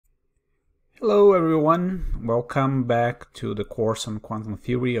Hello everyone, welcome back to the course on quantum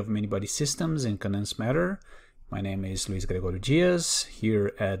theory of many-body systems in condensed matter. My name is Luis Gregorio Diaz,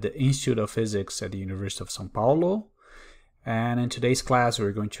 here at the Institute of Physics at the University of São Paulo. And in today's class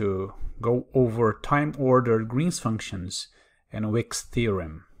we're going to go over time-ordered Green's functions and Wick's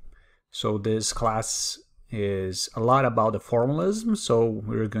theorem. So this class is a lot about the formalism, so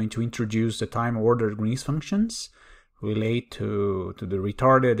we're going to introduce the time-ordered Green's functions, relate to the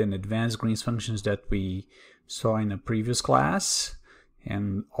retarded and advanced Green's functions that we saw in a previous class,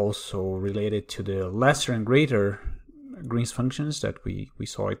 and also related to the lesser and greater Green's functions that we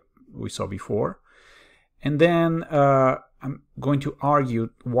saw before. And then I'm going to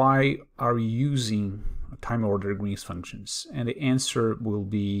argue why are we using time-ordered Green's functions, and the answer will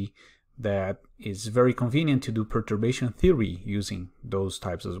be that it's very convenient to do perturbation theory using those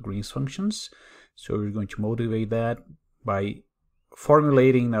types of Green's functions. So we're going to motivate that by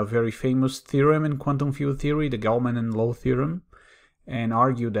formulating a very famous theorem in quantum field theory, the Gell-Mann and Low Theorem, and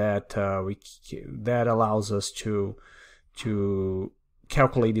argue that that allows us to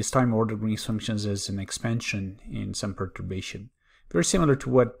calculate these time-ordered Green's functions as an expansion in some perturbation. Very similar to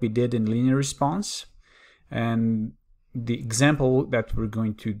what we did in linear response. And the example that we're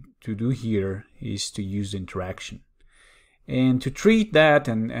going to do here is to use interaction. And to treat that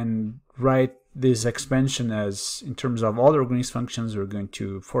and write this expansion as in terms of other Green's functions, we're going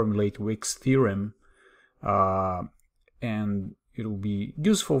to formulate Wick's theorem, and it will be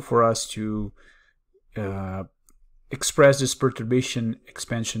useful for us to express this perturbation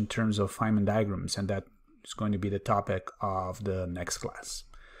expansion in terms of Feynman diagrams, and that is going to be the topic of the next class.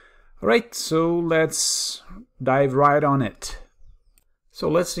 Alright, so let's dive right on it. So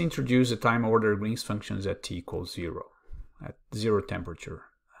let's introduce the time-ordered Green's functions at t equals 0, at 0 temperature.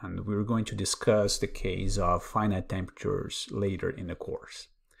 And we're going to discuss the case of finite temperatures later in the course.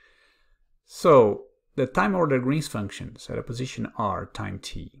 So the time-ordered Green's functions at a position r time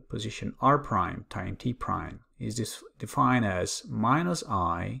t, position r prime time t prime, is defined as minus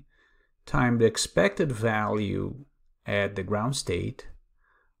I times the expected value at the ground state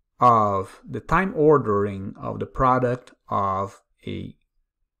of the time ordering of the product of a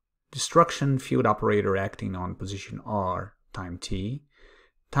destruction field operator acting on position r time t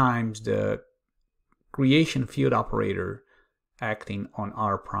times the creation field operator acting on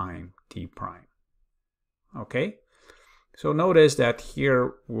r prime t prime. Okay, so notice that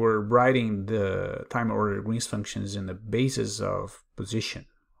here we're writing the time-ordered Green's functions in the basis of position.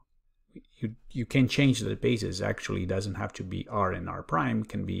 You can change the basis. Actually, it doesn't have to be r and r prime. It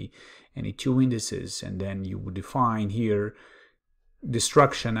can be any two indices, and then you would define here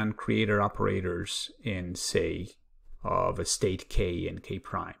destruction and creator operators in, say, of a state k and k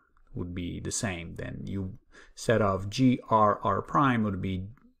prime would be the same. Then you set of g r r prime would be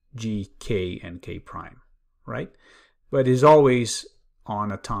g k and k prime, right? But it's always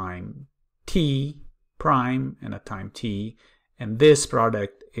on a time t prime and a time t, and this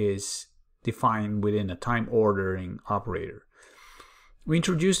product is defined within a time ordering operator. We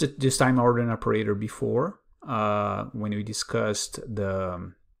introduced this time ordering operator before when we discussed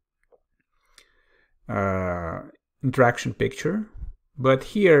the interaction picture, but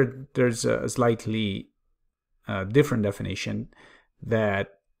here there's a slightly different definition that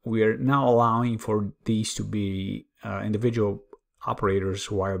we are now allowing for these to be individual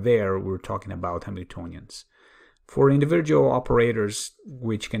operators, while there we're talking about Hamiltonians. For individual operators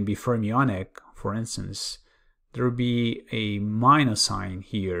which can be fermionic, for instance, there will be a minus sign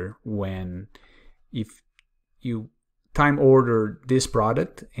here when if you time order this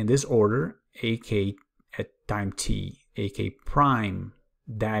product in this order, ak at time t, ak prime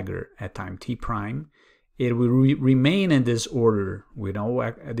dagger at time t prime, it will remain in this order with no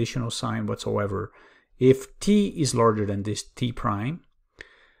additional sign whatsoever if t is larger than this t prime,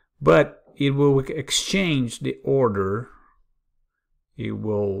 but it will exchange the order. It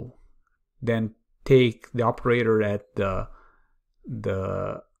will then take the operator at the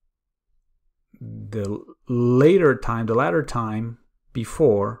later time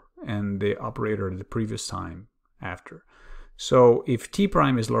before, and the operator at the previous time after. So if t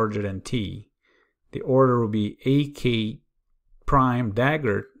prime is larger than t, the order will be ak prime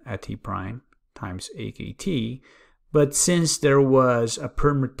dagger at t prime times akt. But since there was a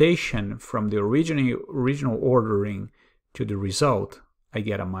permutation from the original ordering to the result, I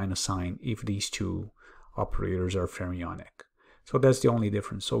get a minus sign if these two operators are fermionic. So that's the only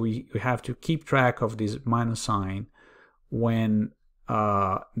difference. So we have to keep track of this minus sign when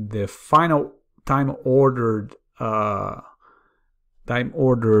the final time-ordered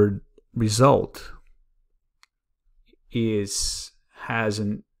result has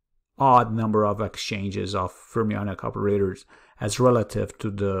an odd number of exchanges of fermionic operators as relative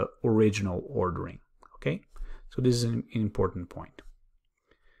to the original ordering. Okay, so this is an important point.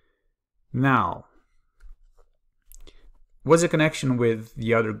 Now, what's the connection with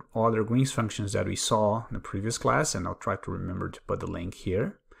the other Green's functions that we saw in the previous class? And I'll try to remember to put the link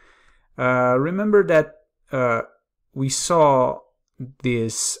here. Remember that we saw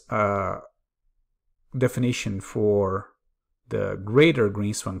this definition for the greater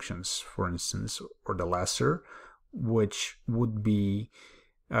Green's functions, for instance, or the lesser, which would be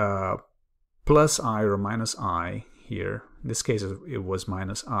plus I or minus I here. In this case, it was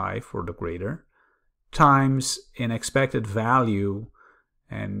minus I for the greater, times an expected value,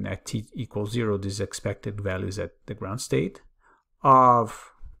 and at t equals 0, this expected value is at the ground state,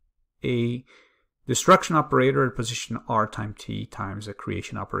 of a destruction operator at position r times t times a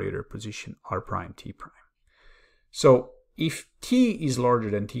creation operator at position r prime t prime. So if t is larger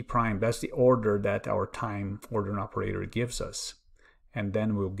than t prime, that's the order that our time ordering operator gives us. And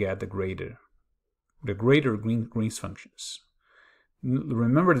then we'll get the greater Green's functions.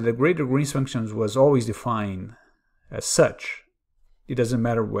 Remember that the greater Green's functions was always defined as such. It doesn't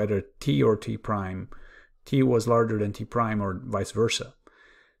matter whether t or t prime, t was larger than t prime or vice versa.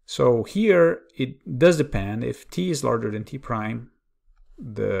 So here it does depend. If t is larger than t prime,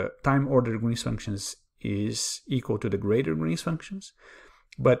 the time ordered Green's functions is equal to the greater Green's functions.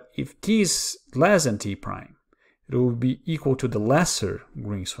 But if t is less than t prime, it will be equal to the lesser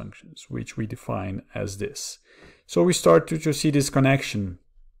Green's functions, which we define as this. So we start to see this connection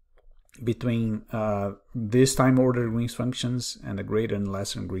between this time ordered Green's functions and the greater and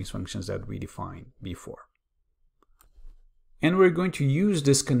lesser Green's functions that we defined before. And we're going to use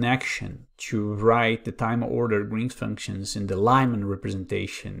this connection to write the time ordered Green's functions in the Lehmann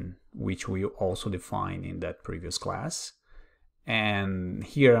representation, which we also defined in that previous class. And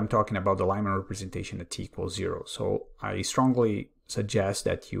here I'm talking about the Lehmann representation at t equals 0. So I strongly suggest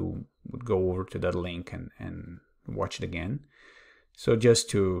that you would go over to that link and watch it again. So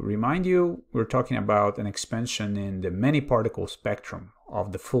just to remind you, we're talking about an expansion in the many particle spectrum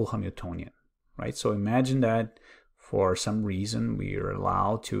of the full Hamiltonian, right? So imagine that for some reason we are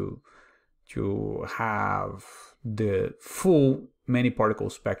allowed to have the full many particle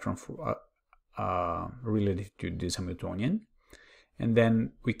spectrum related to this Hamiltonian. And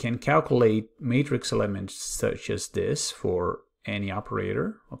then we can calculate matrix elements such as this for any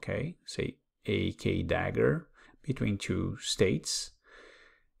operator, okay, say a k dagger between two states.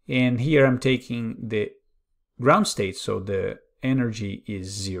 And here I'm taking the ground state, so the energy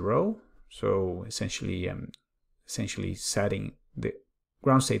is 0. So essentially I'm setting the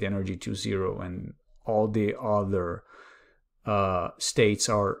ground state energy to 0, and all the other states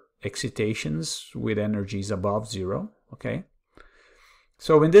are excitations with energies above 0, okay?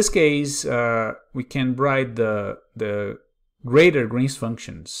 So in this case, we can write the greater Green's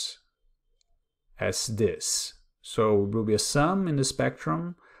functions as this. So it will be a sum in the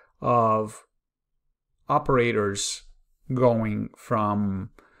spectrum of operators going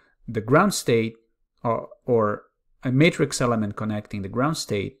from the ground state or a matrix element connecting the ground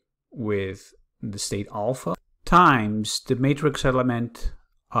state with the state alpha times the matrix element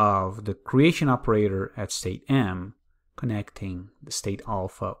of the creation operator at state m connecting the state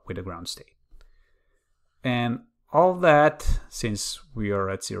alpha with the ground state. And all that, since we are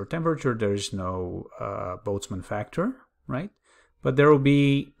at 0 temperature, there is no Boltzmann factor, right? But there will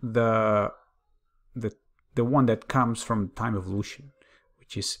be the one that comes from time evolution,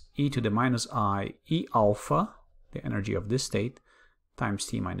 which is e to the minus I e alpha, the energy of this state, times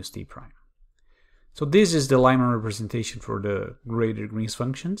t minus t prime. So this is the Lehmann representation for the greater Green's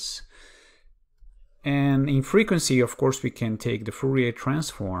functions. And in frequency, of course, we can take the Fourier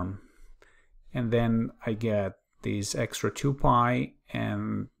transform, and then I get this extra 2 pi,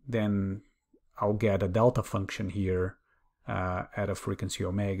 and then I'll get a delta function here at a frequency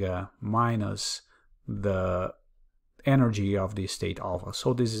omega minus the energy of the state alpha.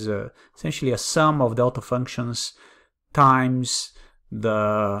 So this is essentially a sum of delta functions times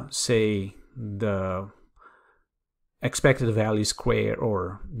the, say, the expected value square,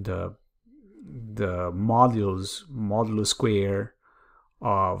 or the modulus square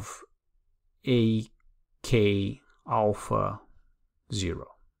of a k alpha 0,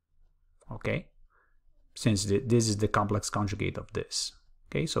 okay, since this is the complex conjugate of this.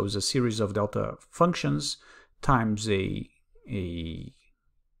 Okay, so it's a series of delta functions times a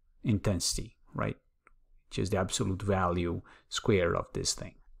intensity, right, which is the absolute value square of this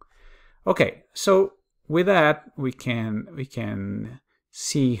thing. Okay, so with that we can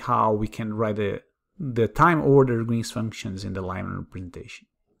see how we can write the time ordered Green's functions in the Lehmann representation.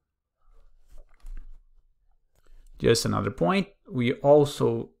 just another point, we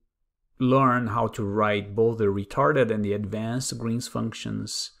also learn how to write both the retarded and the advanced Green's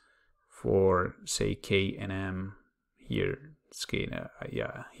functions for, say, k and m. Here it's k,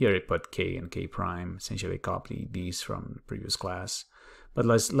 here I put k and k prime. Essentially, I copied these from the previous class. But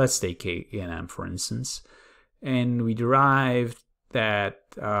let's take k and m for instance, and we derived that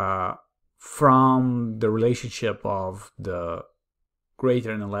from the relationship of the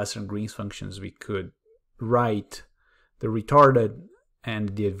greater and lesser Green's functions, we could write the retarded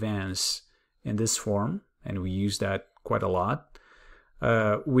and the advanced in this form, and we use that quite a lot,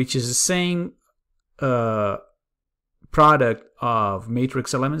 which is the same product of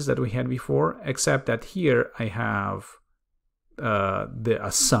matrix elements that we had before, except that here I have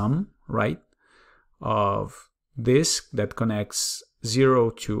a sum, right, of this that connects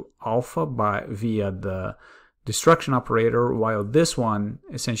 0 to alpha via the destruction operator, while this one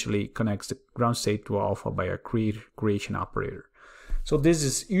essentially connects the ground state to alpha by a creation operator. So this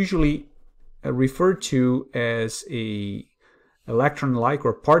is usually referred to as a electron-like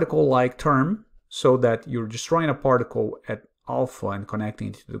or particle-like term, so that you're destroying a particle at alpha and connecting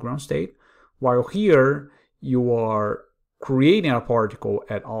it to the ground state, while here you are creating a particle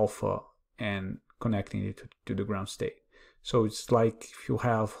at alpha and connecting it to the ground state. So it's like if you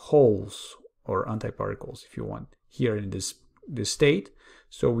have holes or antiparticles, if you want, here in this state.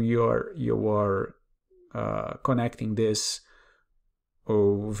 So you are connecting this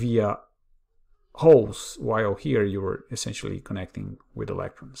via holes, while here you are essentially connecting with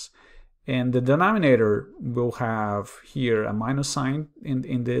electrons. And the denominator will have here a minus sign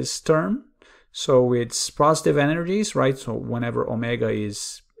in this term. So it's positive energies, right? So whenever omega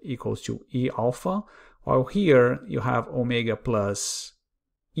is equals to E alpha, while here you have omega plus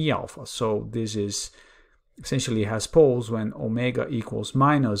E alpha. So this is essentially has poles when omega equals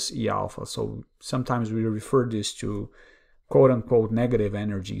minus E alpha. So sometimes we refer this to quote-unquote negative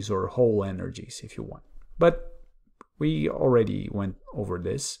energies or hole energies if you want. But we already went over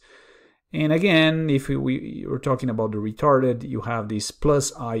this. And again, if we're talking about the retarded, you have this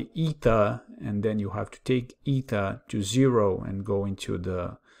plus I eta, and then you have to take eta to 0 and go into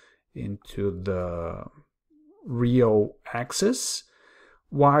the real axis.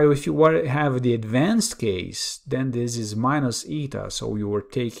 While if you have the advanced case, then this is minus eta, so you were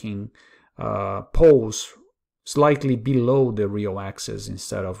taking poles slightly below the real axis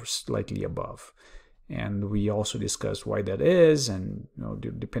instead of slightly above. And we also discussed why that is, and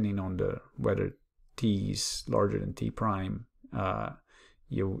depending on whether t is larger than t prime,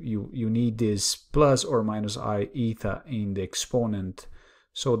 you need this plus or minus I eta in the exponent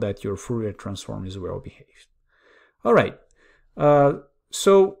so that your Fourier transform is well behaved. All right,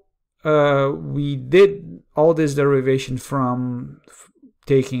 so we did all this derivation from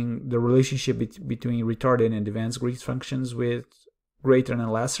taking the relationship between retarded and advanced Green's functions with greater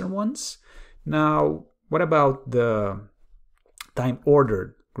and lesser ones. Now, what about the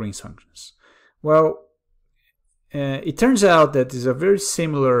time-ordered Green's functions? Well, it turns out that there's a very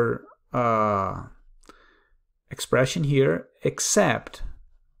similar expression here, except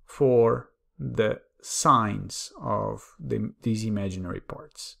for the signs of these imaginary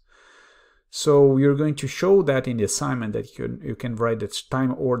parts. So we're going to show that in the assignment that you can write the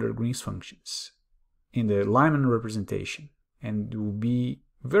time-ordered Green's functions in the Lehmann representation, and it will be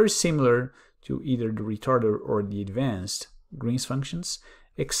very similar to either the retarded or the advanced Green's functions,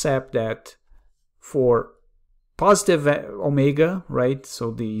 except that for positive omega, right,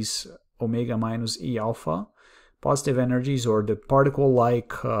 so these omega minus E alpha, positive energies or the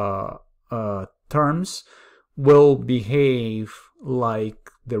particle-like terms will behave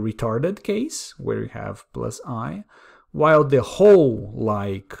like the retarded case, where you have plus I, while the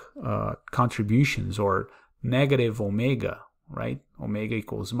hole-like contributions or negative omega, right, omega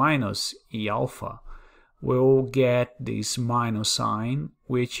equals minus E alpha, will get this minus sign,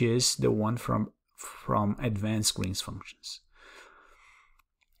 which is the one from advanced Green's functions.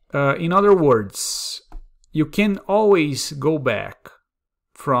 In other words, you can always go back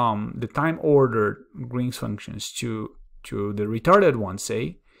from the time-ordered Green's functions to the retarded one,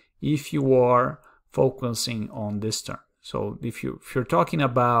 say, if you are focusing on this term. So if you're talking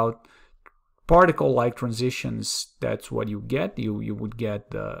about particle-like transitions, that's what you get. You would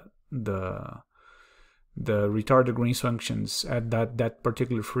get the retarded Green's functions at that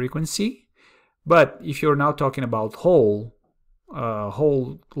particular frequency. But if you're now talking about hole-like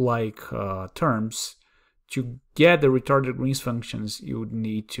terms, to get the retarded Green's functions, you would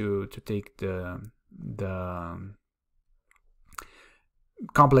need to take the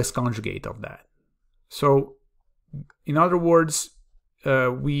complex conjugate of that. So in other words,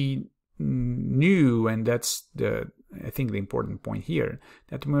 we new, and that's I think the important point here,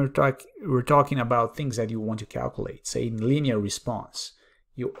 that when we're talking about things that you want to calculate, say in linear response,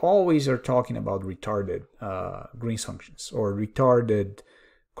 you always are talking about retarded Green's functions or retarded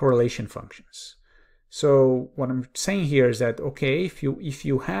correlation functions. So what I'm saying here is that, okay, if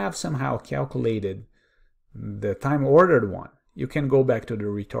you have somehow calculated the time ordered one, you can go back to the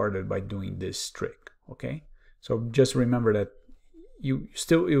retarded by doing this trick. Okay, so just remember that you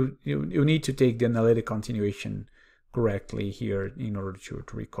need to take the analytic continuation correctly here in order to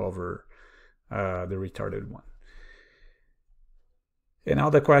recover the retarded one. And now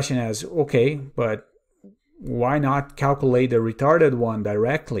the question is, okay, but why not calculate the retarded one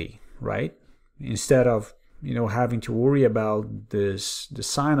directly, right? Instead of having to worry about the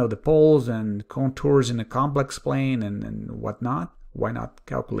sign of the poles and contours in a complex plane and whatnot. Why not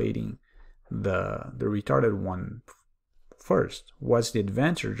calculating the retarded one first? What's the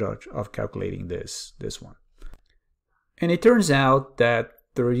advantage of calculating this one? And it turns out that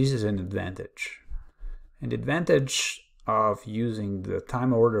there is an advantage. And the advantage of using the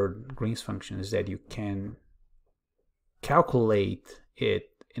time-ordered Green's function is that you can calculate it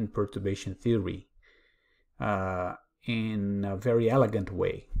in perturbation theory in a very elegant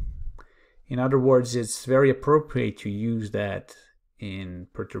way. In other words, it's very appropriate to use that in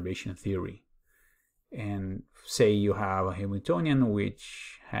perturbation theory. And say you have a Hamiltonian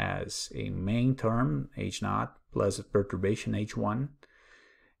which has a main term, H0, plus a perturbation H1,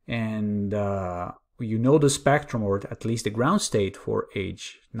 and you know the spectrum, or at least the ground state for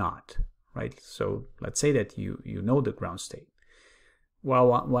H0, right? So let's say that you know the ground state.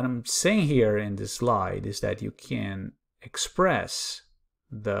 Well, what I'm saying here in this slide is that you can express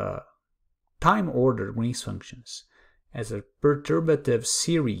the time-ordered Green's functions as a perturbative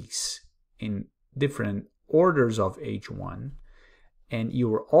series in different orders of H1, and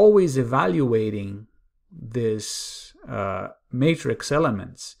you are always evaluating this matrix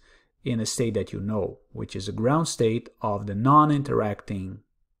elements in a state that you know, which is a ground state of the non-interacting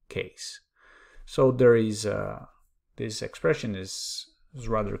case. So there is this expression is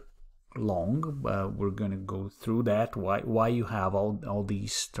rather long. We're going to go through that. Why you have all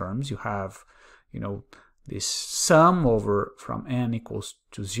these terms? You have this sum over from n equals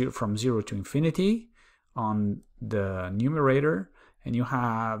to 0, from 0 to infinity on the numerator, and you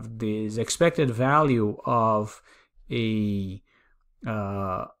have this expected value of a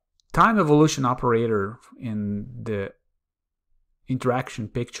time evolution operator in the interaction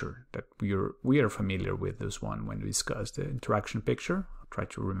picture that we are familiar with this one when we discuss the interaction picture. I'll try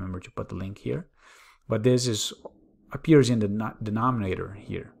to remember to put the link here, but this appears in the denominator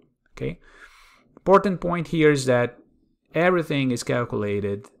here. Okay, important point here is that everything is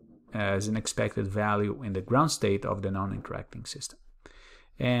calculated as an expected value in the ground state of the non-interacting system.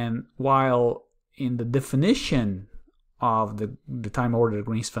 And while in the definition of the time-ordered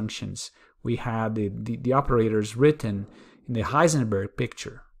Green's functions, we had the operators written in the Heisenberg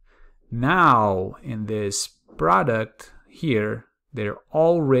picture. Now, in this product here, they're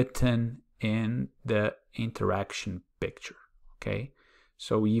all written in the interaction picture. Okay,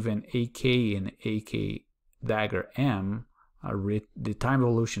 so even AK and AK dagger M are the time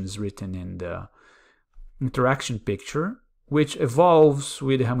evolution is written in the interaction picture, which evolves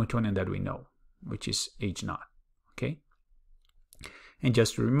with the Hamiltonian that we know, which is H0. Okay, and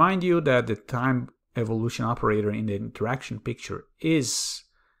just to remind you that the time evolution operator in the interaction picture is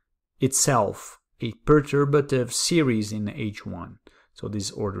itself a perturbative series in H1. So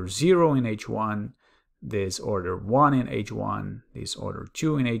this order 0 in H1, this order 1 in H1, this order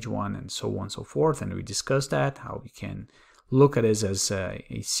 2 in H1, and so on and so forth. And we discussed that, how we can look at this as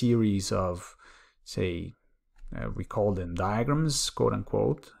a series of, say, we call them diagrams, quote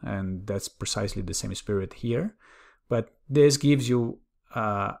unquote, and that's precisely the same spirit here. But this gives you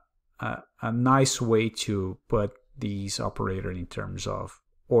a nice way to put these operators in terms of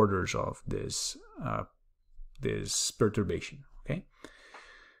orders of this this perturbation. Okay,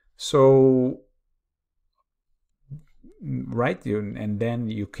 so right, and then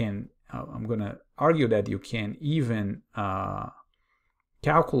you can. I'm going to argue that you can even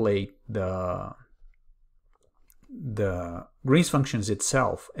calculate the Green's functions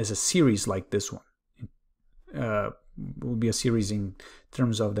itself as a series like this one. Will be a series in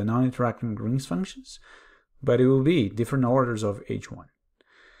terms of the non-interacting Green's functions, but it will be different orders of H1.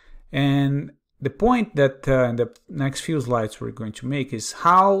 And the point that in the next few slides we're going to make is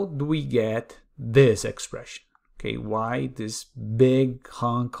how do we get this expression? Okay, why this big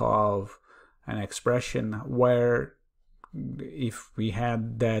hunk of an expression where if we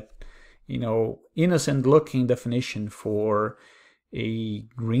had that, innocent looking definition for a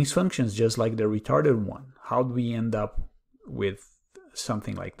Green's function just like the retarded one. How do we end up with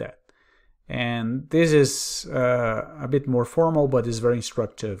something like that? And this is a bit more formal, but it's very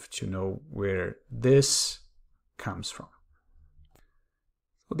instructive to know where this comes from.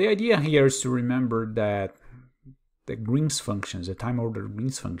 So the idea here is to remember that the Green's functions, the time-ordered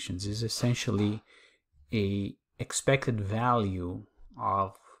Green's functions, is essentially a expected value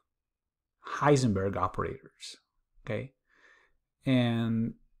of Heisenberg operators, okay?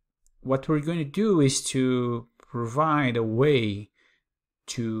 And what we're going to do is to provide a way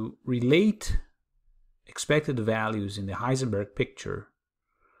to relate expected values in the Heisenberg picture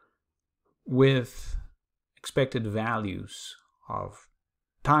with expected values of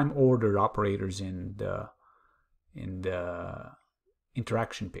time-ordered operators in the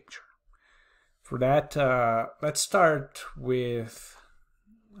interaction picture. For that, let's start with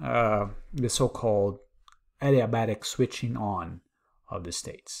the so-called adiabatic switching on of the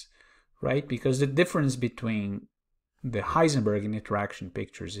states, right? Because the difference between the Heisenberg and interaction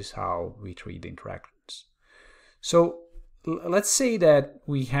pictures is how we treat the interactions. So let's say that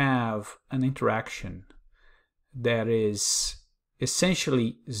we have an interaction that is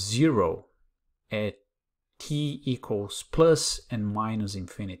essentially zero at t equals plus and minus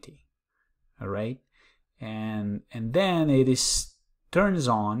infinity, all right? And then it is turns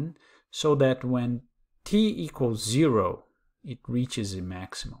on so that when t equals 0, it reaches a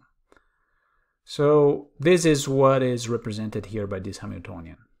maximum. So this is what is represented here by this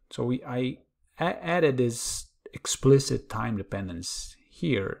Hamiltonian. So I added this explicit time dependence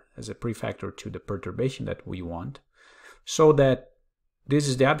here as a prefactor to the perturbation that we want, so that this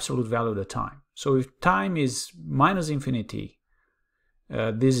is the absolute value of the time. So if time is minus infinity,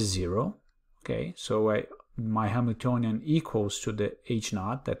 this is 0. Okay, so my Hamiltonian equals to the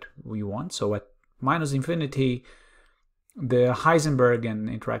h0 that we want. So at minus infinity, the Heisenberg and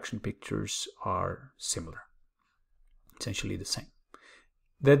interaction pictures are similar, essentially the same.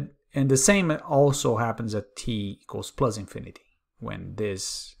 And the same also happens at t equals plus infinity, when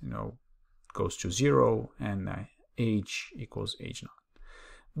this goes to 0 and h equals h0.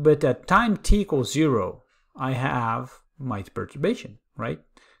 But at time t equals 0, I have my perturbation, right?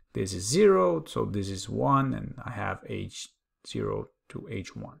 This is 0, so this is 1, and I have h0 to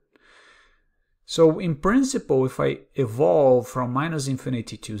h1. So in principle, if I evolve from minus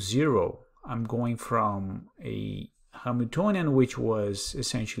infinity to 0, I'm going from a Hamiltonian which was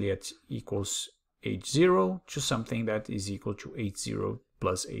essentially at equals h0 to something that is equal to h0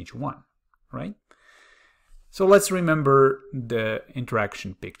 plus h1, right? So let's remember the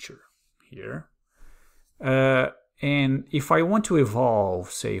interaction picture here. And if I want to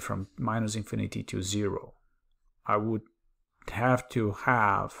evolve, say, from minus infinity to 0, I would have to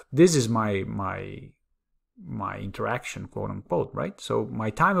have, this is my interaction, quote unquote, right? So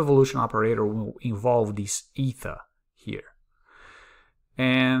my time evolution operator will involve this eta here.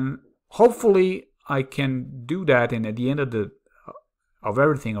 And hopefully I can do that, and at the end of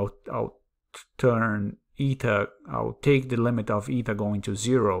everything, I'll turn eta, I'll take the limit of eta going to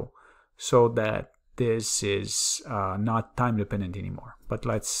 0, so that this is not time dependent anymore. But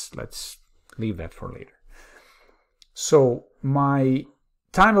let's leave that for later. So my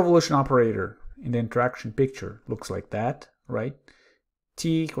time evolution operator in the interaction picture looks like that, right?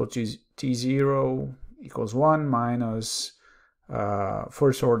 T equals to t0 equals 1 minus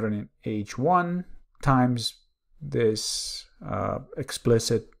first order in h1 times this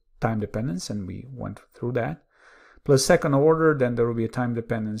explicit time dependence, and we went through that, plus second order, then there will be a time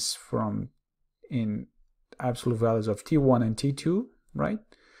dependence from in absolute values of t1 and t2, right?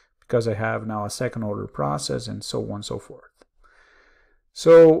 Because I have now a second order process, and so on and so forth.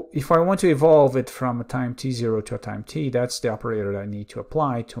 So if I want to evolve it from a time t0 to a time t, that's the operator that I need to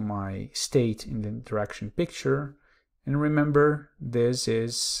apply to my state in the interaction picture. And remember, this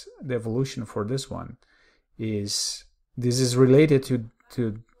is the evolution for this one. This is related to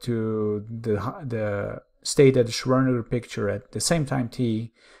the state at the Schrödinger picture at the same time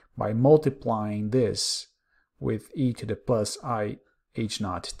t by multiplying this with e to the plus I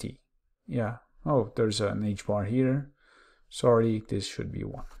h0 t. Yeah, oh, there's an h bar here. Sorry, this should be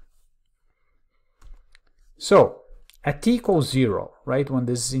 1. So at t equals 0, right, when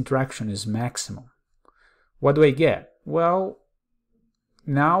this interaction is maximum, what do I get? Well,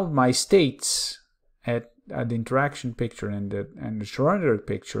 now my states at the interaction picture and the Schrödinger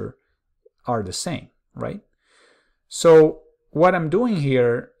picture are the same, right? So what I'm doing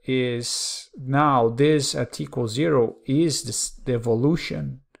here is now this at t equals 0 is the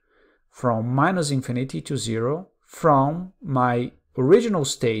evolution from minus infinity to 0 from my original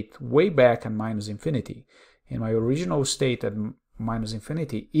state way back at minus infinity. In my original state at minus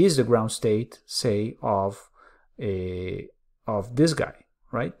infinity is the ground state, say, of this guy,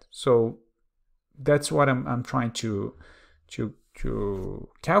 right? So that's what I'm trying to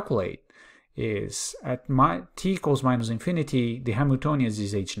calculate, is at t equals minus infinity, the Hamiltonian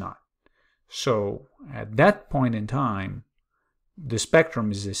is h naught. So at that point in time, the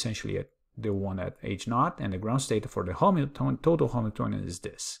spectrum is essentially at the one at h naught, and the ground state for the total Hamiltonian is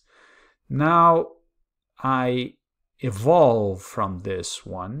this. Now I evolve from this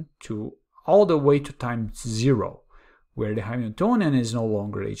one to all the way to time 0, where the Hamiltonian is no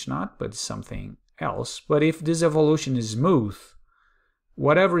longer h naught, but something else. But if this evolution is smooth,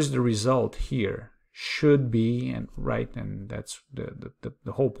 whatever is the result here should be, and that's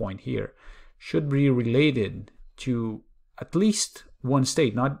the whole point here, should be related to at least one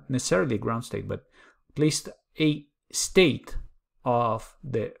state, not necessarily a ground state, but at least a state of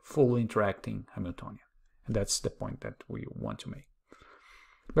the full interacting Hamiltonian. And that's the point that we want to make.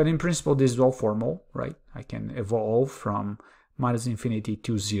 But in principle, this is all formal, right? I can evolve from minus infinity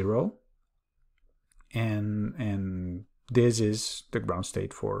to 0, and this is the ground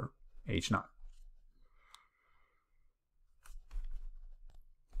state for h naught.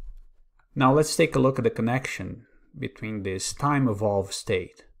 Now let's take a look at the connection between this time evolved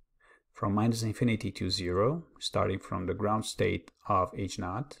state from minus infinity to 0, starting from the ground state of h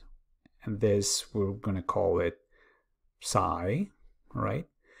naught, and this we're going to call it psi, right?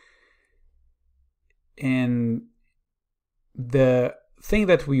 And the thing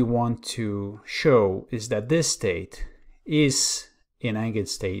that we want to show is that this state is an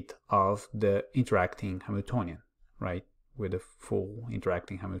eigenstate of the interacting Hamiltonian, right? With a full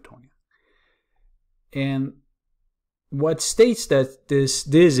interacting Hamiltonian. And what states that this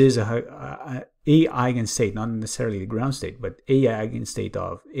is a eigenstate, not necessarily the ground state, but a eigenstate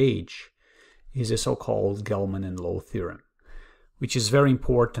of H, is a so-called Gell-Mann and Low Theorem, which is very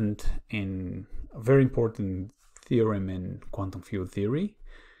important theorem in quantum field theory,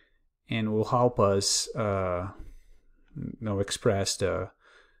 and will help us express the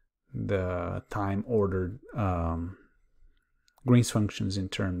time-ordered Green's functions in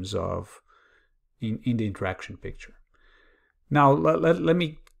terms of in the interaction picture. Now let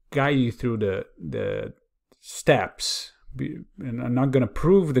me guide you through the steps. And I'm not going to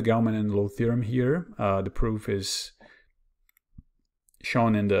prove the Gell-Mann and Low Theorem here. The proof is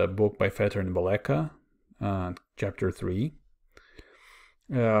shown in the book by Fetter and Baleka, chapter 3.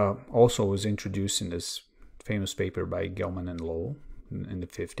 Also was introduced in this famous paper by Gell-Mann and Low in the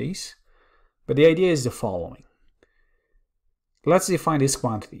 50s. But the idea is the following. Let's define this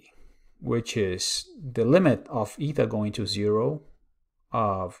quantity, which is the limit of eta going to 0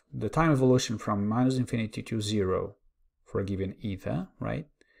 of the time evolution from minus infinity to 0 for a given eta, right,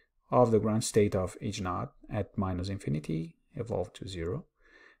 of the ground state of h naught at minus infinity evolved to 0,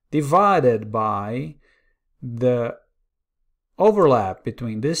 divided by the overlap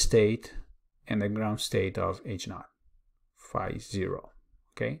between this state and the ground state of h naught, phi 0,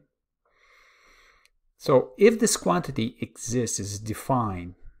 okay? So if this quantity exists, is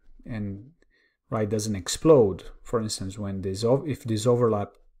defined, and doesn't explode, for instance, when if this overlap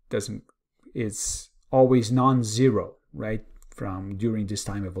it's always non-zero, right, from during this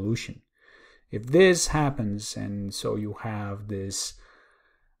time evolution. If this happens, and so you have this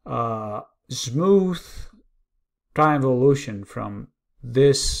smooth time evolution from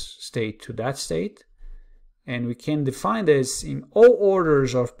this state to that state, and we can define this in all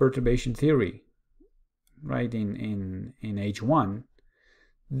orders of perturbation theory, right, in H1,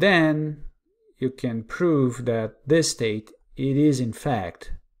 then you can prove that this state, it is in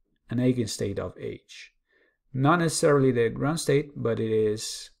fact an eigenstate of H. Not necessarily the ground state, but it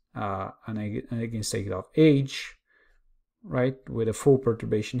is an eigenstate of H, right, with a full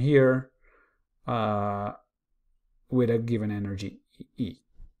perturbation here, with a given energy E,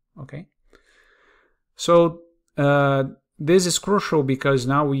 okay? So this is crucial because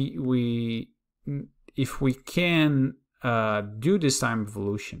now if we can do this time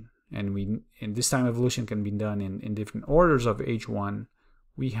evolution, and this time evolution can be done in different orders of H1,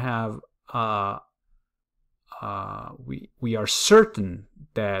 we have we are certain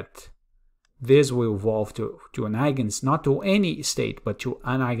that this will evolve to an eigenstate, not to any state, but to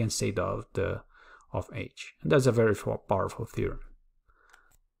an eigenstate of H. And that's a very powerful theorem.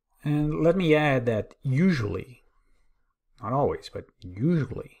 And let me add that usually, not always, but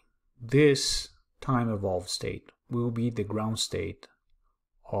usually, this time evolved state will be the ground state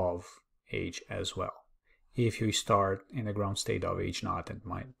of H as well, if you start in the ground state of H naught and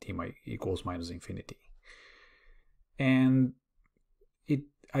t equals minus infinity. And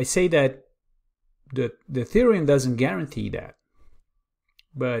I say that the theorem doesn't guarantee that.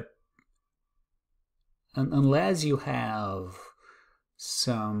 but unless you have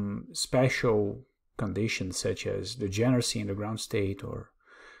some special conditions such as degeneracy in the ground state or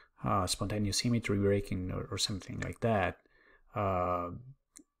spontaneous symmetry breaking or something like that,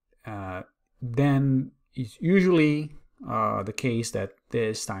 then it's usually the case that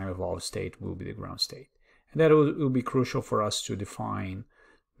this time evolved state will be the ground state. And that will be crucial for us to define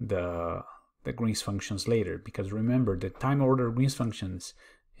the Green's functions later, because remember, the time order Green's functions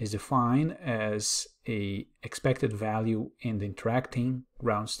is defined as a expected value in the interacting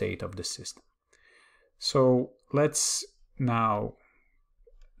ground state of the system. So let's now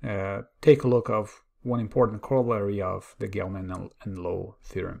take a look of one important corollary of the Gell-Mann and Low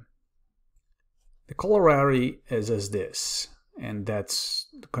Theorem. The corollary is as this, and that's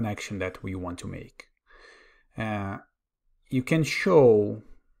the connection that we want to make. You can show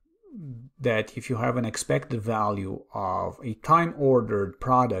that if you have an expected value of a time-ordered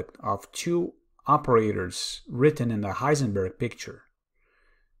product of two operators written in the Heisenberg picture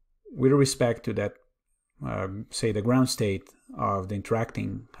with respect to that, say, the ground state of the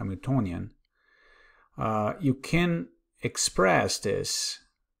interacting Hamiltonian, you can express this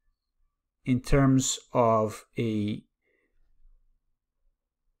in terms of a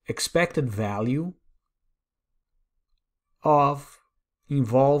expected value of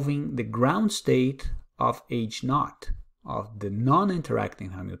involving the ground state of H0 of the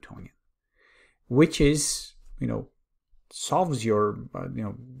non-interacting Hamiltonian, which is, solves your,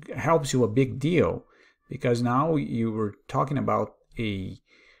 helps you a big deal, because now you were talking about a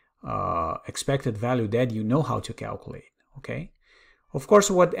expected value that you know how to calculate. Okay. Of course,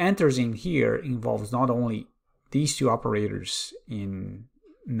 what enters in here involves not only these two operators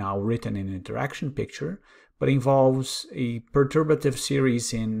now written in an interaction picture, but involves a perturbative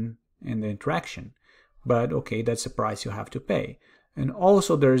series in the interaction. But okay, that's the price you have to pay. And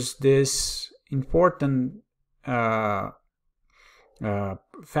also there's this important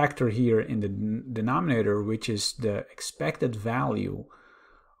factor here in the denominator, which is the expected value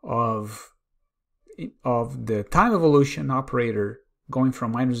of the time evolution operator going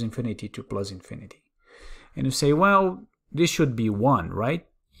from minus infinity to plus infinity. And you say, well, this should be 1, right?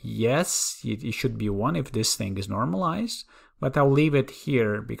 Yes, it should be 1 if this thing is normalized, but I'll leave it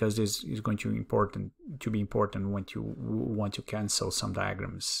here because this is going to be important when you want to cancel some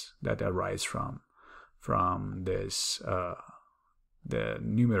diagrams that arise from this the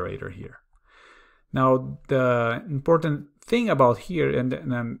numerator here. Now, the important thing about here, and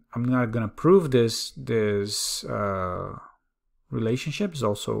I'm not going to prove this relationship is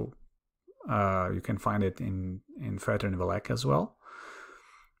also you can find it in Fetter and Valek as well.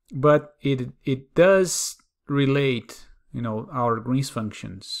 But it does relate, our Green's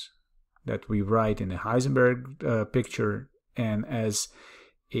functions that we write in the Heisenberg picture and as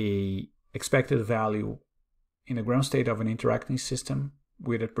a expected value in the ground state of an interacting system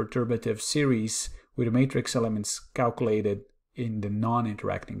with a perturbative series with matrix elements calculated in the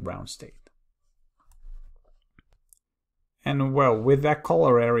non-interacting ground state. And well, with that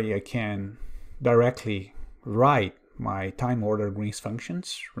corollary, I can directly write my time order Green's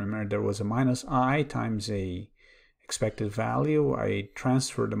functions. Remember, there was a minus I times a expected value. I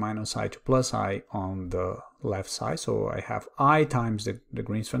transfer the minus I to plus I on the left side, so I have I times the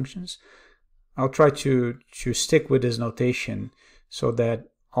Green's functions. I'll try to stick with this notation so that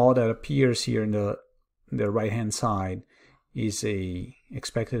all that appears here in the right hand side is a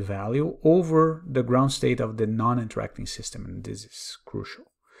expected value over the ground state of the non-interacting system, and this is crucial.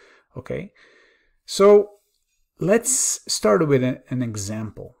 Okay, so let's start with an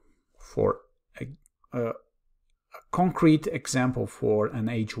example for a concrete example for an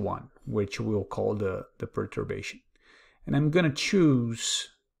H1, which we'll call the perturbation. And I'm going to choose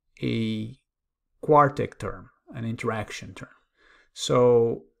a Quartic term, an interaction term.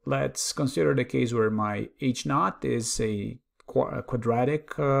 So let's consider the case where my H0 is a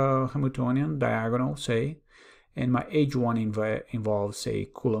quadratic Hamiltonian, diagonal, say, and my H1 involves, say,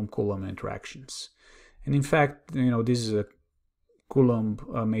 Coulomb-Coulomb interactions. And in fact, this is a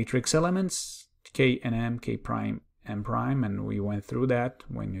Coulomb matrix elements, K and M, K prime, M prime, and we went through that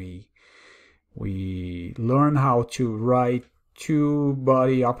when we learned how to write two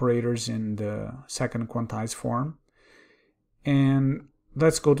body operators in the second quantized form. And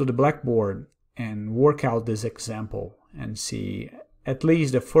let's go to the blackboard and work out this example and see at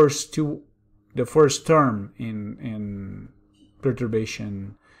least the first term in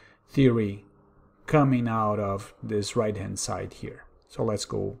perturbation theory coming out of this right hand side here. So let's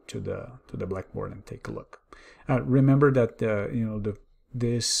go to the blackboard and take a look. Remember that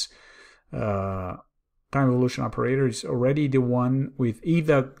this time evolution operator is already the one with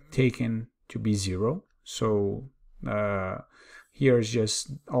eta taken to be 0. So here is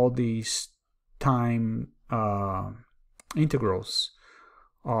just all these time integrals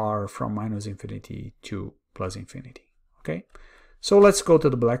are from minus infinity to plus infinity. Okay, so let's go to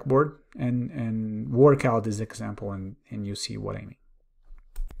the blackboard and work out this example, and you see what I mean.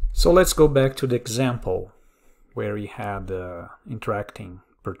 So let's go back to the example where we had the interacting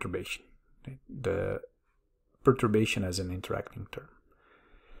perturbation, the perturbation as an interacting term.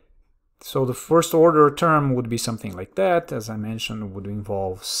 So the first order term would be something like that. As I mentioned, would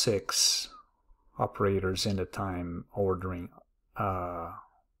involve 6 operators in the time ordering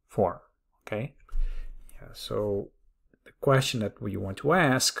form. Okay, yeah, so the question that we want to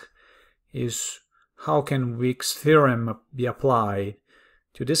ask is, how can Wick's theorem be applied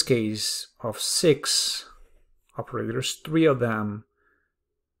to this case of 6 operators, 3 of them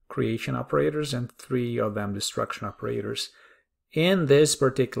creation operators and 3 of them destruction operators, in this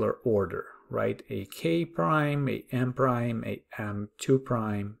particular order, right? A k prime, a m prime, a m2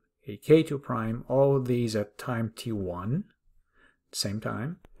 prime, a k2 prime, all of these at time t1, same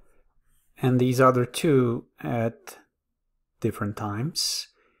time, and these other 2 at different times,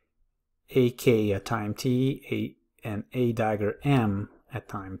 a k at time t, and a dagger m at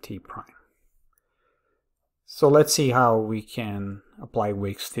time t prime. So let's see how we can apply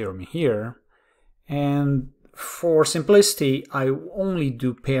Wick's theorem here. And for simplicity, I only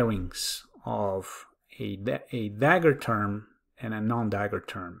do pairings of a dagger term and a non-dagger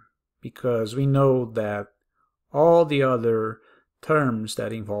term, because we know that all the other terms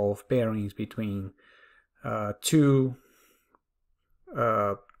that involve pairings between 2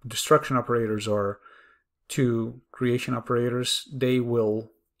 destruction operators or 2 creation operators, they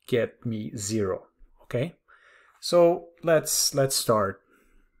will get me 0. Okay, so let's start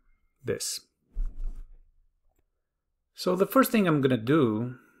this. So the first thing I'm going to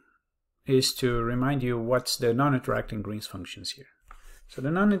do is to remind you what's the non-interacting Green's functions here. So the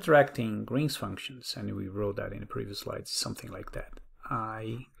non-interacting Green's functions, and we wrote that in the previous slides, something like that.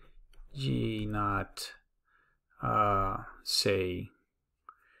 I, G naught, say,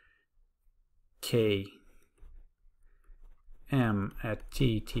 K, M at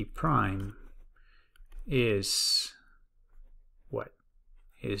T, T prime is, what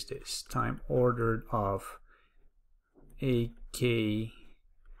is this? Time ordered of A, K,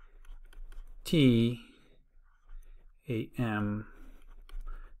 T, A, M,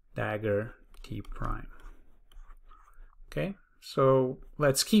 dagger, T prime. Okay, so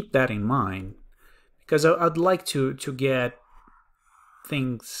let's keep that in mind, because I'd like to get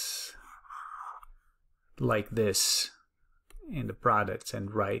things like this in the products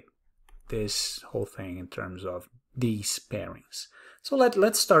and write this whole thing in terms of these pairings. So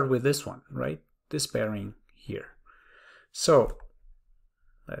let's start with this one, right? This pairing here. So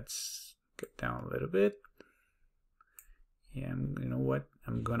let's get down a little bit. And you know what?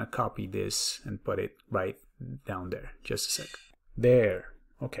 I'm gonna copy this and put it right down there. Just a second. There.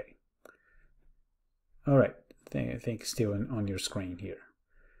 Okay. All right. I think it's still on your screen here.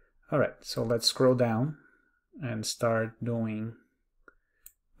 All right. So let's scroll down and start doing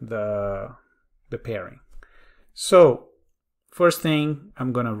the pairing. So first thing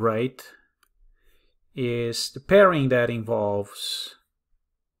I'm gonna write is the pairing that involves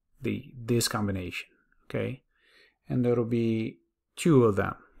this combination. Okay, and there'll be 2 of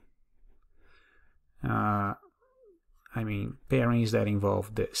them. I mean pairings that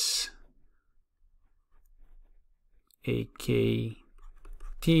involve this: a k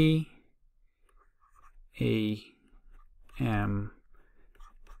t, a m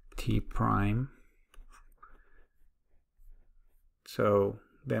t prime. So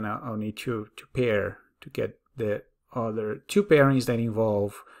then I'll need to pair to get the other 2 pairings that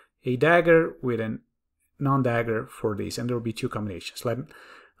involve a dagger with a non-dagger for these, and there will be 2 combinations. Let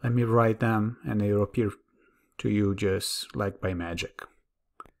me write them, and they will appear to you just like by magic.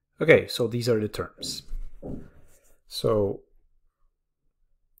 Okay, so these are the terms. So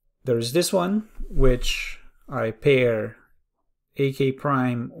there's this one, which I pair AK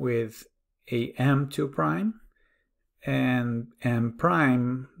prime with a M2 prime, and M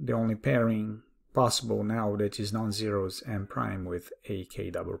prime, the only pairing possible now that is non-zero, is M prime with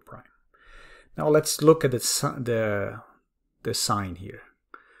AK double prime. Now let's look at the sign here.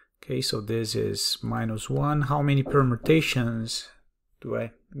 Okay, so this is -1. How many permutations do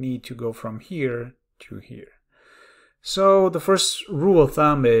I need to go from here to here? So the first rule of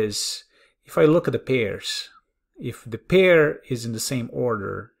thumb is, if I look at the pairs, if the pair is in the same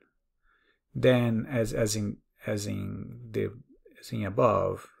order, then as in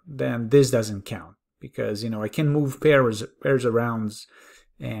above, then this doesn't count. because, you know, I can move pairs around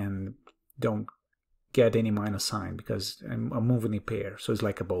and don't get any minus sign because I'm moving a pair, so it's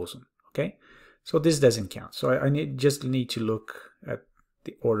like a boson. Okay, so this doesn't count. So I just need to look at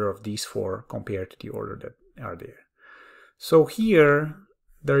the order of these four compared to the order that are there. So here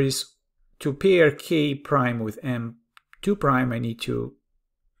there is, to pair K prime with M2 prime, I need to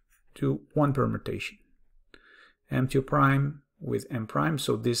do one permutation. M2 prime with M prime,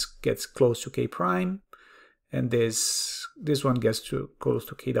 so this gets close to K prime, and this one gets close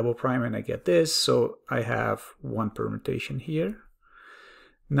to K double prime, and I get this, so I have one permutation here.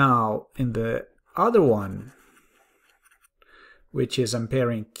 Now in the other one, which is I'm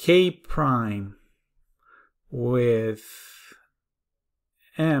pairing K prime with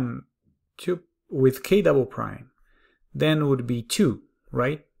M2 with K double prime, then would be 2,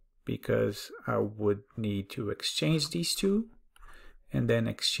 right? Because I would need to exchange these two and then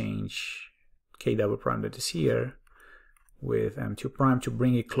exchange K double prime that is here with M2 prime to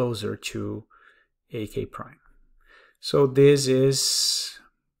bring it closer to AK prime. So this is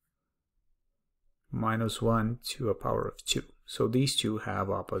 -1 to a power of 2. So these two have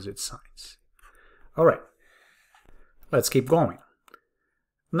opposite signs. All right, let's keep going.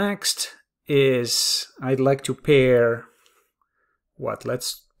 Next is I'd like to pair what?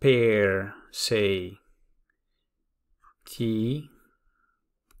 Let's pair, say, T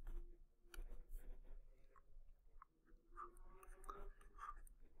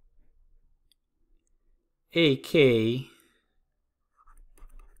AK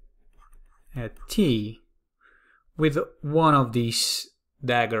at T with one of these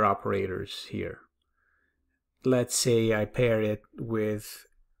dagger operators here. Let's say I pair it with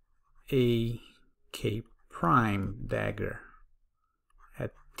AK prime dagger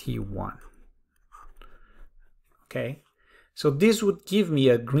at T1. Okay, so this would give me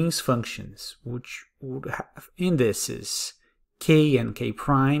a Green's functions which would have indices K and K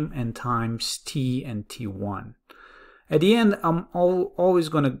prime and times T and T1. At the end, I'm always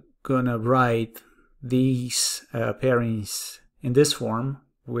gonna write these pairings in this form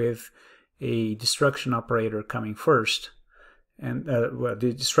with a destruction operator coming first, and well,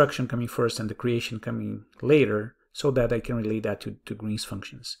 the destruction coming first and the creation coming later, so that I can relate that to Green's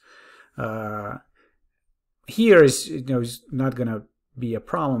functions. Here is, you know, is not gonna be a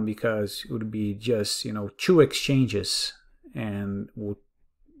problem because it would be just, you know, 2 exchanges, and would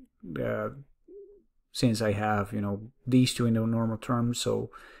since I have, you know, these two in the normal terms, so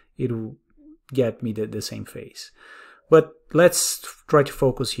it will get me the same phase. But let's try to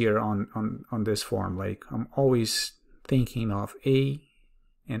focus here on this form. Like, I'm always thinking of A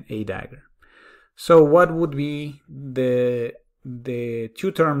and A dagger. So what would be the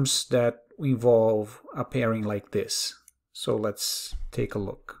 2 terms that involve a pairing like this? So let's take a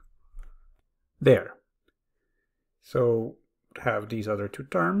look. There. So have these other 2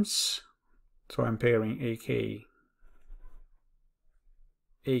 terms. So I'm pairing AK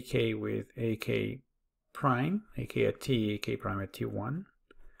with AK prime, AK at T, AK prime at T1,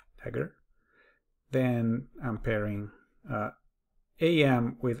 dagger. Then I'm pairing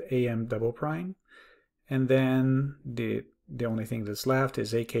AM with AM double prime, and then the only thing that's left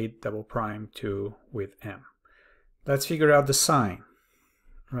is AK double prime with M. Let's figure out the sign,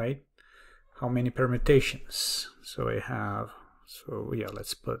 right? How many permutations? So I have, so yeah,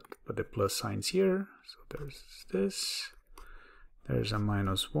 let's put the plus signs here. So there's this. There's a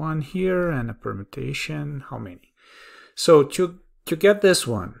 -1 here and a permutation. How many? So to get this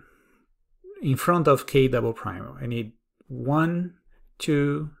one in front of K double prime, I need 1,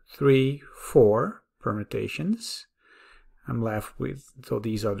 2, 3, 4 permutations. I'm left with, so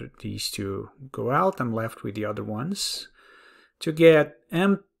these 2 go out. I'm left with the other ones. To get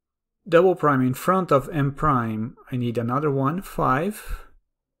M double prime in front of M prime, I need another one, 5.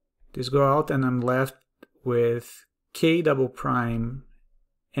 These go out, and I'm left with K double prime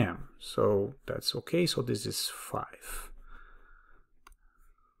M. So that's okay. So this is 5.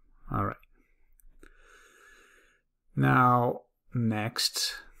 All right. Now,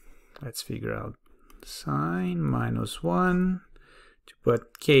 next, let's figure out the sign. -1. To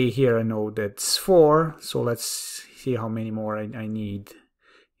put K here, I know that's 4. So let's see how many more I need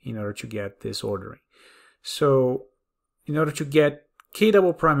in order to get this ordering. So in order to get K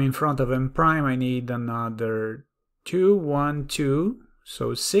double prime in front of M prime, I need another 2, 1, 2,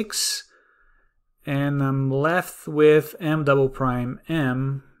 so 6, and I'm left with M double prime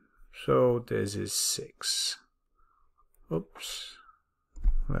M, so this is 6. Oops,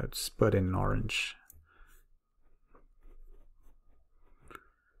 let's put in orange.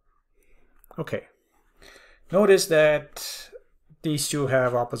 Okay, notice that these 2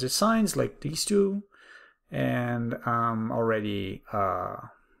 have opposite signs, like these 2, and already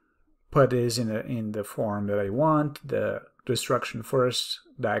put this in the form that I want, the destruction first,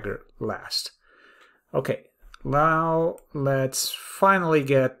 dagger last. Okay, now let's finally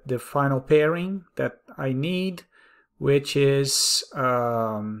get the final pairing that I need, which is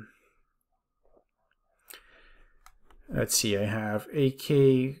let's see, I have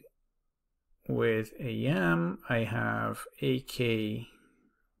AK with AM, I have AK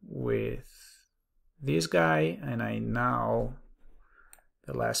with this guy, and I now,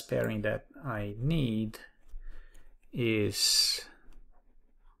 the last pairing that I need is,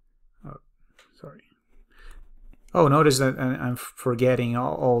 oh, notice that I'm forgetting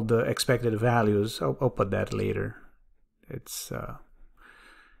all the expected values. I'll put that later. It's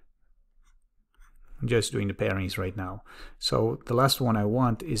just doing the pairings right now. So the last one I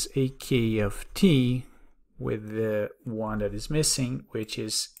want is AK of T with the one that is missing, which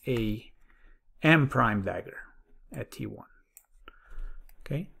is a M prime dagger at T1.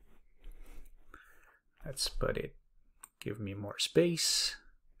 Okay, let's put it, give me more space.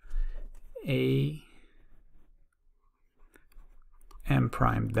 A M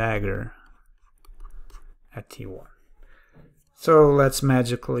prime dagger at T1. So let's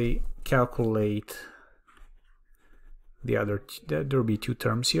magically calculate the other, there will be two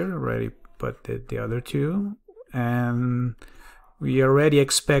terms here, already put the other two, and we already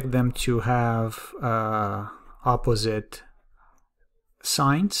expect them to have opposite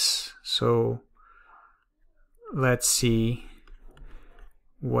signs. So let's see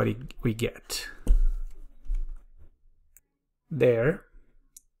what we get there.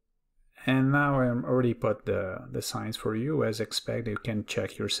 And now I'm already put the signs for you as expected. You can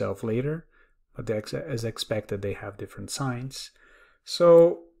check yourself later, but as expected they have different signs.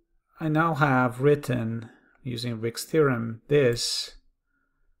 So I now have written, using Wick's theorem, this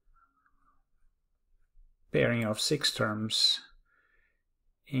pairing of 6 terms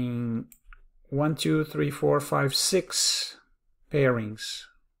in 1, 2, 3, 4, 5, 6 pairings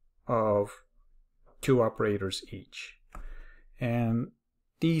of 2 operators each. And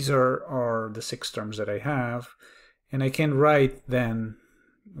these are the 6 terms that I have, and I can write then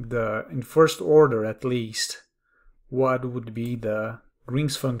in first order at least what would be the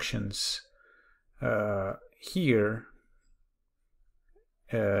Green's functions here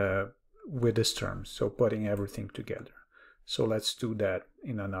with this term, so putting everything together. So let's do that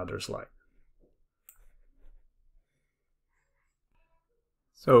in another slide.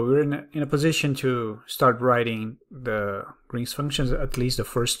 So we're in a position to start writing the Green's functions, at least the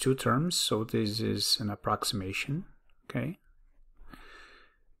first 2 terms. So this is an approximation, okay?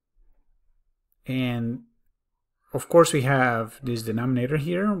 And of course we have this denominator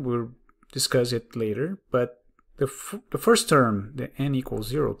here. We'll discuss it later, but the first term, the n equals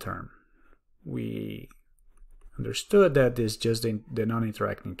 0 term, we understood that is just the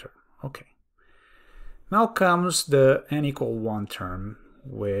non-interacting term. Okay. Now comes the n equal 1 term,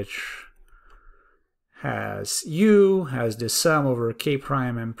 which has the sum over k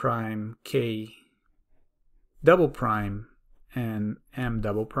prime, m prime, k double prime, and m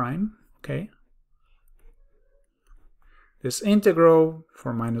double prime. Okay. This integral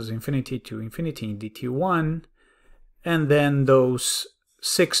for minus infinity to infinity in dt1, and then those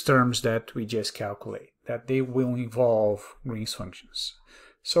 6 terms that we just calculate, that they will involve Green's functions.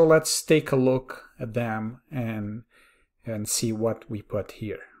 So let's take a look at them and see what we put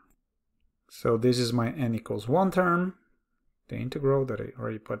here. So this is my n equals 1 term, the integral that I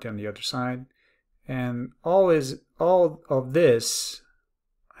already put on the other side, and all of this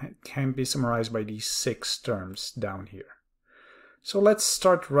can be summarized by these 6 terms down here. So let's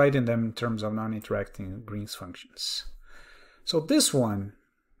start writing them in terms of non-interacting Green's functions. So this one,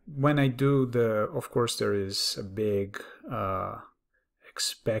 when I do of course there is a big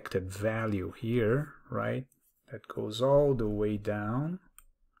expected value here, right? That goes all the way down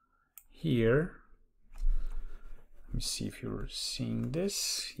here. Let me see if you're seeing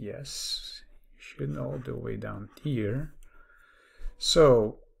this. Yes, you should, all the way down here.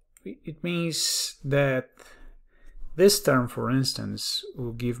 So it means that this term, for instance,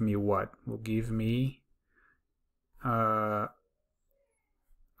 will give me what? Will give me I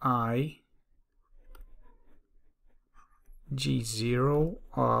G0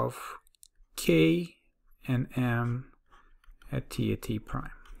 of k and m at t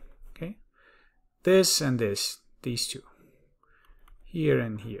prime. Okay, this and this, these two, here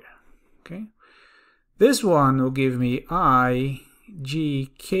and here. Okay, this one will give me I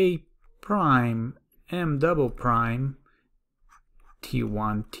G k prime m double prime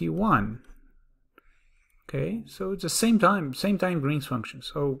t1. Okay, so it's the same time Green's function.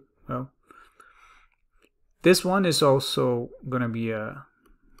 So, well, This one is also going to be a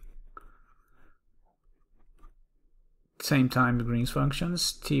same time Green's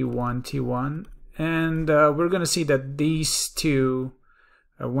functions, T1, T1. And we're going to see that these two,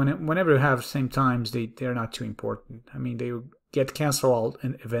 whenever you have same times, they're not too important. I mean, they get canceled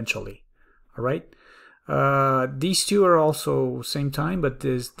out eventually. All right. These two are also same time, but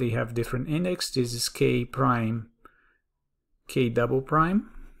they have different index. This is K prime, K double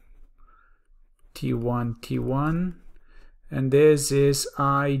prime, T1, T1. And this is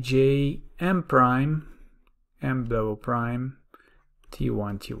I, J, M prime, M double prime,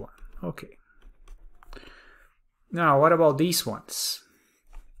 T1, T1. Okay. Now, what about these ones?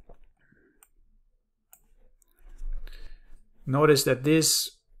 Notice that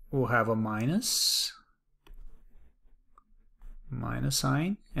this will have a minus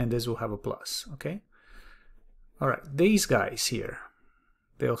sign, and this will have a plus, okay? All right, these guys here,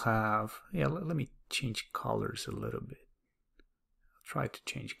 they'll have, yeah, let me change colors a little bit. I'll try to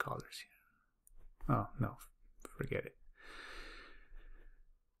change colors here. Oh, no, forget it.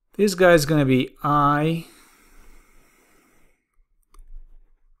 This guy's going to be I,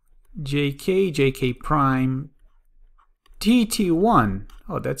 JK, JK prime, TT1.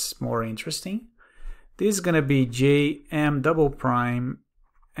 Oh, that's more interesting. This is going to be JM double prime,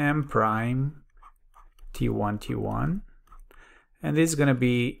 M prime, T1, T1. And this is going to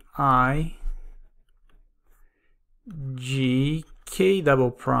be I, G, K double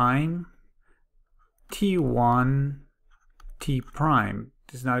prime, T1, T prime.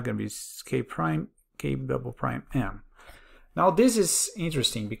 This is not going to be K prime, K double prime, M. Now this is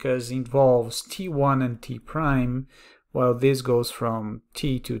interesting because it involves T1 and T prime, while this goes from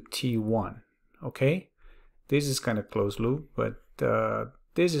T to T1. Okay, this is kind of closed loop, but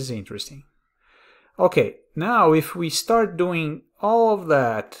this is interesting. Okay, now if we start doing all of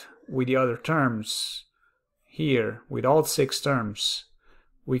that with the other terms here, with all 6 terms,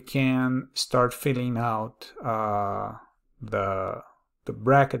 we can start filling out the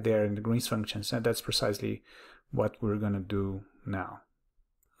bracket there in the Green's functions, and that's precisely what we're going to do now.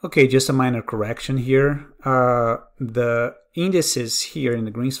 Okay, just a minor correction here. The indices here in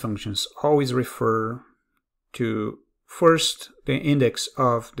the Green's functions always refer to first the index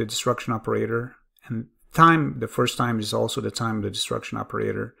of the destruction operator, and time, the first time is also the time of the destruction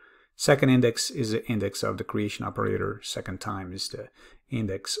operator. Second index is the index of the creation operator. Second time is the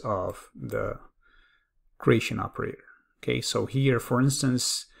index of the creation operator. Okay, so here, for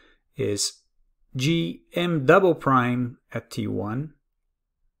instance, is G M double prime at T1,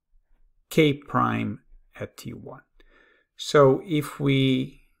 K prime at T1. So if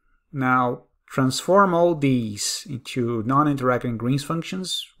we now transform all these into non-interacting Green's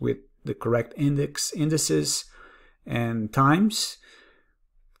functions with the correct indices and times,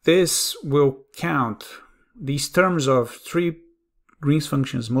 this will count these terms of 3 Green's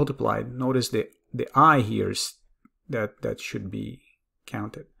functions multiplied. Notice the I here is that should be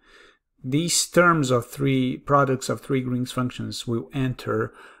counted. These terms of 3 products of 3 Green's functions will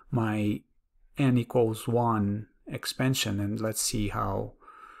enter my n equals 1 expansion, and let's see how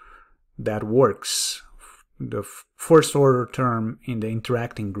that works. The first order term in the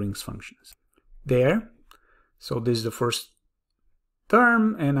interacting Green's functions. There. So this is the first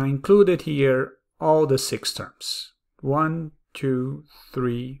term, and I included here all the 6 terms. 1, 2,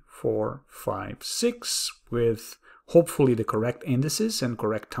 3, 4, 5, 6 with hopefully the correct indices and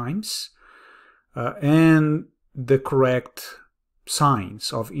correct times, and the correct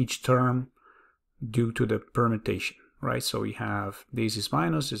signs of each term due to the permutation, right? So we have this is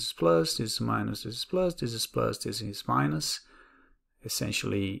minus, this is plus, this is minus, this is plus, this is plus, this is minus.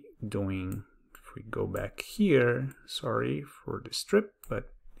 Essentially doing, if we go back here, sorry for the strip,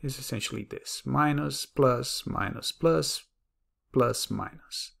 but it's essentially this. Minus, plus, minus, plus, plus,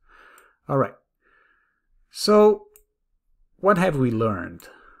 minus. All right. So what have we learned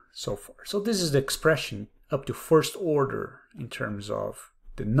so far? So this is the expression up to first order in terms of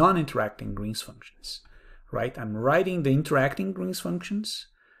the non-interacting Green's functions, right? I'm writing the interacting Green's functions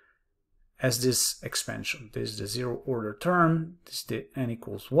as this expansion. This is the 0 order term. This is the n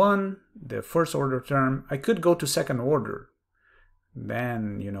equals 1, the first order term. I could go to second order.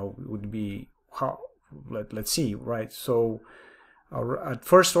 Then, you know, it would be how, let's see, right? So at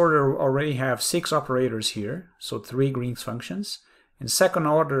first order, I already have 6 operators here, so 3 Green's functions. In second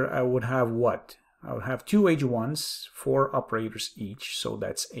order, I would have what? I would have 2 H1s, 4 operators each, so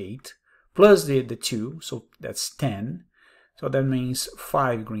that's 8, plus the 2, so that's 10. So that means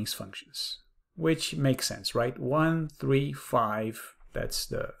 5 Green's functions, which makes sense, right? 1, 3, 5, that's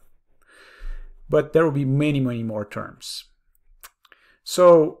the... But there will be many, many more terms.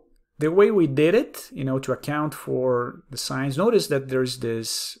 So the way we did it, to account for the signs, notice that there's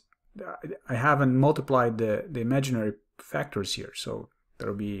this, I haven't multiplied the imaginary factors here, so there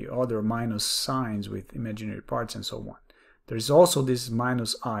will be other minus signs with imaginary parts and so on. There's also this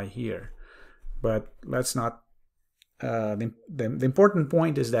minus I here, but let's not, the important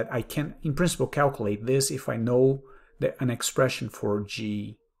point is that I can, in principle, calculate this if I know an expression for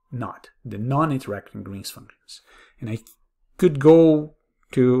G naught, the non-interacting Green's functions. And I could go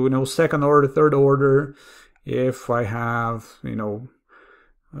to, second order, third order, if I have,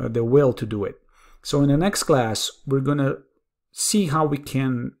 the will to do it. So in the next class, we're going to see how we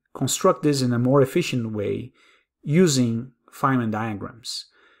can construct this in a more efficient way using Feynman diagrams.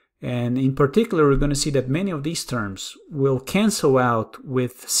 And in particular, we're going to see that many of these terms will cancel out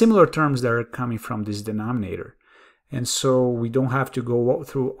with similar terms that are coming from this denominator. And so we don't have to go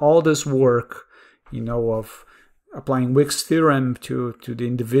through all this work, of applying Wick's theorem to the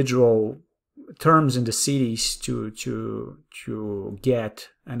individual terms in the series to get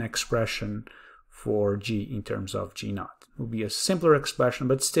an expression for G in terms of G naught. It will be a simpler expression,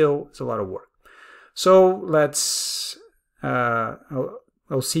 but still it's a lot of work. So let's,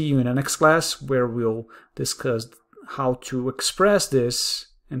 I'll see you in the next class where we'll discuss how to express this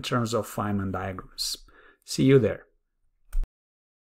in terms of Feynman diagrams. See you there.